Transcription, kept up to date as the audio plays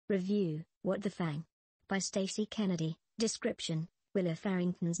Review: What the Fang? By Stacey Kennedy. Description: Willa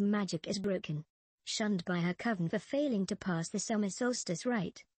Farrington's magic is broken. Shunned by her coven for failing to pass the summer solstice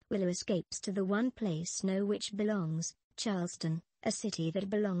rite, Willa escapes to the one place Snow Witch belongs, Charleston, a city that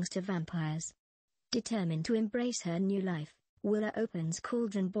belongs to vampires. Determined to embrace her new life, Willa opens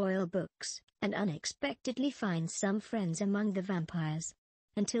Cauldron Boil books, and unexpectedly finds some friends among the vampires.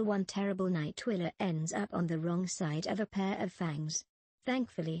 Until one terrible night Willa ends up on the wrong side of a pair of fangs.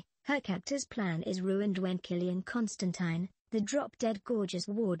 Thankfully, her captor's plan is ruined when Killian Constantine, the drop-dead gorgeous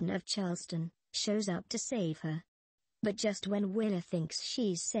warden of Charleston, shows up to save her. But just when Willa thinks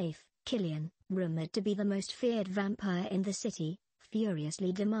she's safe, Killian, rumored to be the most feared vampire in the city,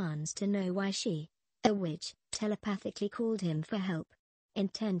 furiously demands to know why she, a witch, telepathically called him for help.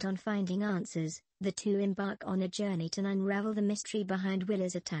 Intent on finding answers, the two embark on a journey to unravel the mystery behind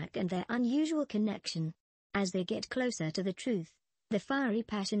Willa's attack and their unusual connection. As they get closer to the truth, the fiery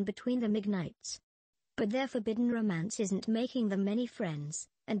passion between them ignites. But their forbidden romance isn't making them many friends,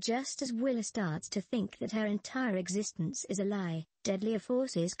 and just as Willa starts to think that her entire existence is a lie, deadlier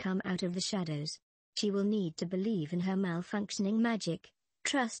forces come out of the shadows. She will need to believe in her malfunctioning magic,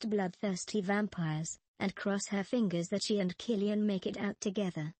 trust bloodthirsty vampires, and cross her fingers that she and Killian make it out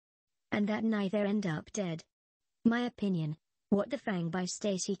together. And that neither end up dead. My opinion: What the Fang by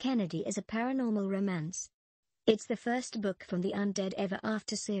Stacey Kennedy is a paranormal romance. It's the first book from the Undead Ever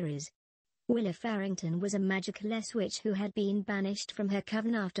After series. Willa Farrington was a magicless witch who had been banished from her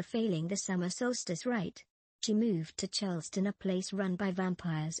coven after failing the summer solstice rite. She moved to Charleston, a place run by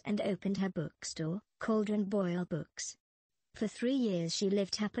vampires, and opened her bookstore, Cauldron Boil Books. For 3 years she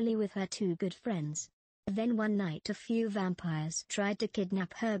lived happily with her two good friends. Then one night a few vampires tried to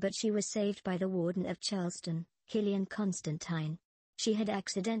kidnap her, but she was saved by the warden of Charleston, Killian Constantine. She had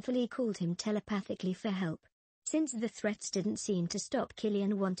accidentally called him telepathically for help. Since the threats didn't seem to stop,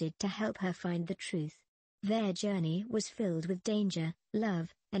 Killian wanted to help her find the truth. Their journey was filled with danger,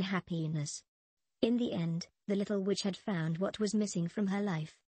 love, and happiness. In the end, the little witch had found what was missing from her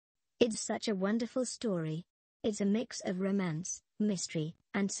life. It's such a wonderful story. It's a mix of romance, mystery,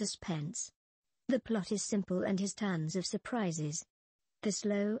 and suspense. The plot is simple and has tons of surprises. The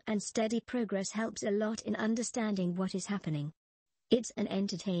slow and steady progress helps a lot in understanding what is happening. It's an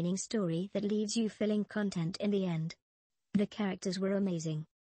entertaining story that leaves you feeling content in the end. The characters were amazing.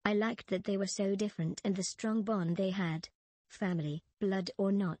 I liked that they were so different and the strong bond they had. Family, blood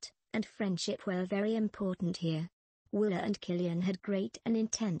or not, and friendship were very important here. Willa and Killian had great and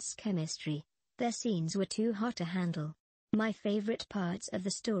intense chemistry. Their scenes were too hot to handle. My favorite parts of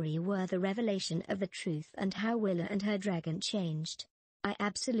the story were the revelation of the truth and how Willa and her dragon changed. I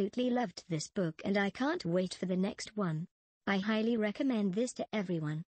absolutely loved this book and I can't wait for the next one. I highly recommend this to everyone.